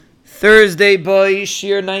Thursday, boy,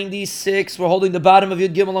 Shiur 96. We're holding the bottom of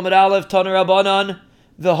Yud Gimel Amud Aleph, Tanu Rabbanan.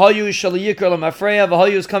 V'hayu shaliyikar l'mafreya.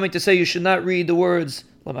 V'hayu is coming to say you should not read the words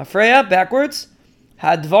l'mafreya backwards.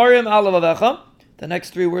 Hadvarim alav avecha. The next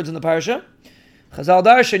three words in the parasha. Chazal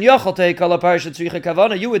darshan yachal teikal parasha tzricha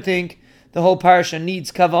kavana. You would think the whole parasha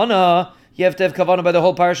needs kavana. You have to have kavana by the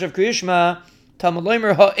whole parasha of Kriyat Shema. Talmud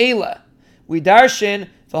loimer ha'ela. We darshan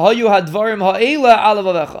v'hayu hadvarim ha'ela alav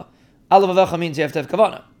avecha. Alav avecha means you have to have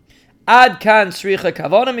kavana. Ad kan tzricha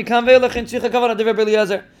kavana mikan ve'elachin tzricha kavana dever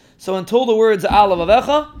b'Eliezer. So until the words alav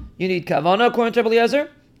avecha, you need kavana according to Eliezer.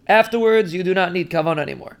 Afterwards, you do not need kavana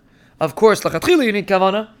anymore. Of course, lachatchila you need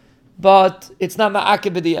kavana, but it's not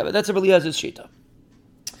ma'akib b'di'evet. That's Eliezer's shita.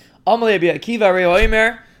 Amalei Akiva rei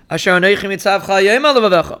oimer asher aneichi mitzavcha yem alav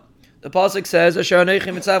avecha. The pasuk says asher aneichi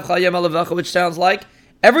mitzavcha yem alav avecha, which sounds like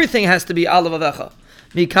everything has to be alav avecha.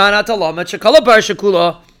 Mikan atalamet shekala parsha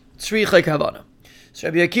kula tzricha kavana. So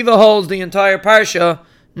Rabbi Akiva holds the entire parsha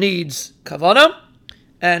needs kavana,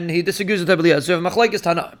 and he disagrees with Rabbi Eliezer. Machlekes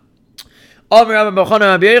Tana. We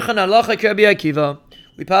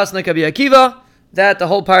pass like Rabbi Akiva that the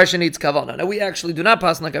whole parsha needs kavana. Now we actually do not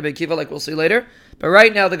pass like Rabbi Akiva, like we'll see later. But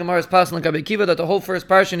right now the Gemara is passing like Rabbi Akiva that the whole first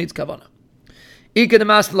parsha needs kavana.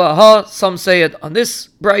 Some say it on this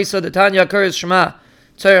brisa. The Tanya occurs Shema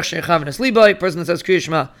tzarich shechavenes libay. Person that says Kriyat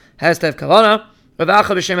Shema has to have kavana. Rav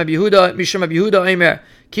Acha b'shem Rabbi Yehuda mishum Rabbi Yehuda omer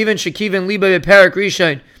kiven shekiven libay beparak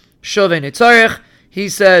rishon shoven etzarich. He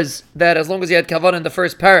says that as long as you had kavanah in the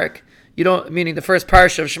first parak, you don't, meaning the first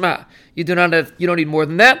parsha of Shema, you don't need more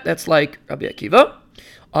than that. That's like Rabbi Akiva.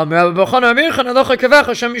 The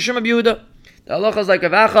halacha is like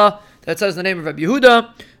Rav Acha that says the name of Rabbi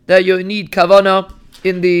Yehuda that you need kavanah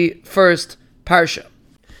in the first parsha.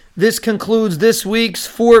 This concludes this week's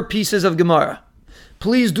 4 pieces of Gemara.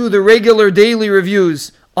 Please do the regular daily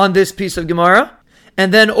reviews on this piece of Gemara.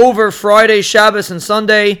 And then over Friday, Shabbos and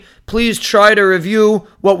Sunday, please try to review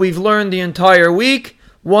what we've learned the entire week.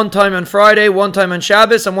 1 time on Friday, 1 time on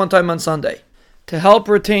Shabbos, and 1 time on Sunday. To help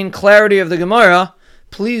retain clarity of the Gemara,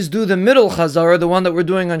 please do the middle Chazara, the one that we're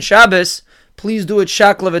doing on Shabbos. Please do it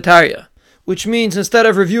Shakla v'Tarya, which means instead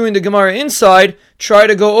of reviewing the Gemara inside, try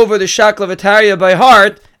to go over the Shakla v'Tarya by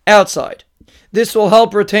heart outside. This will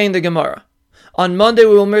help retain the Gemara. On Monday,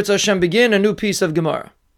 we will Mirza Hashem begin a new piece of Gemara.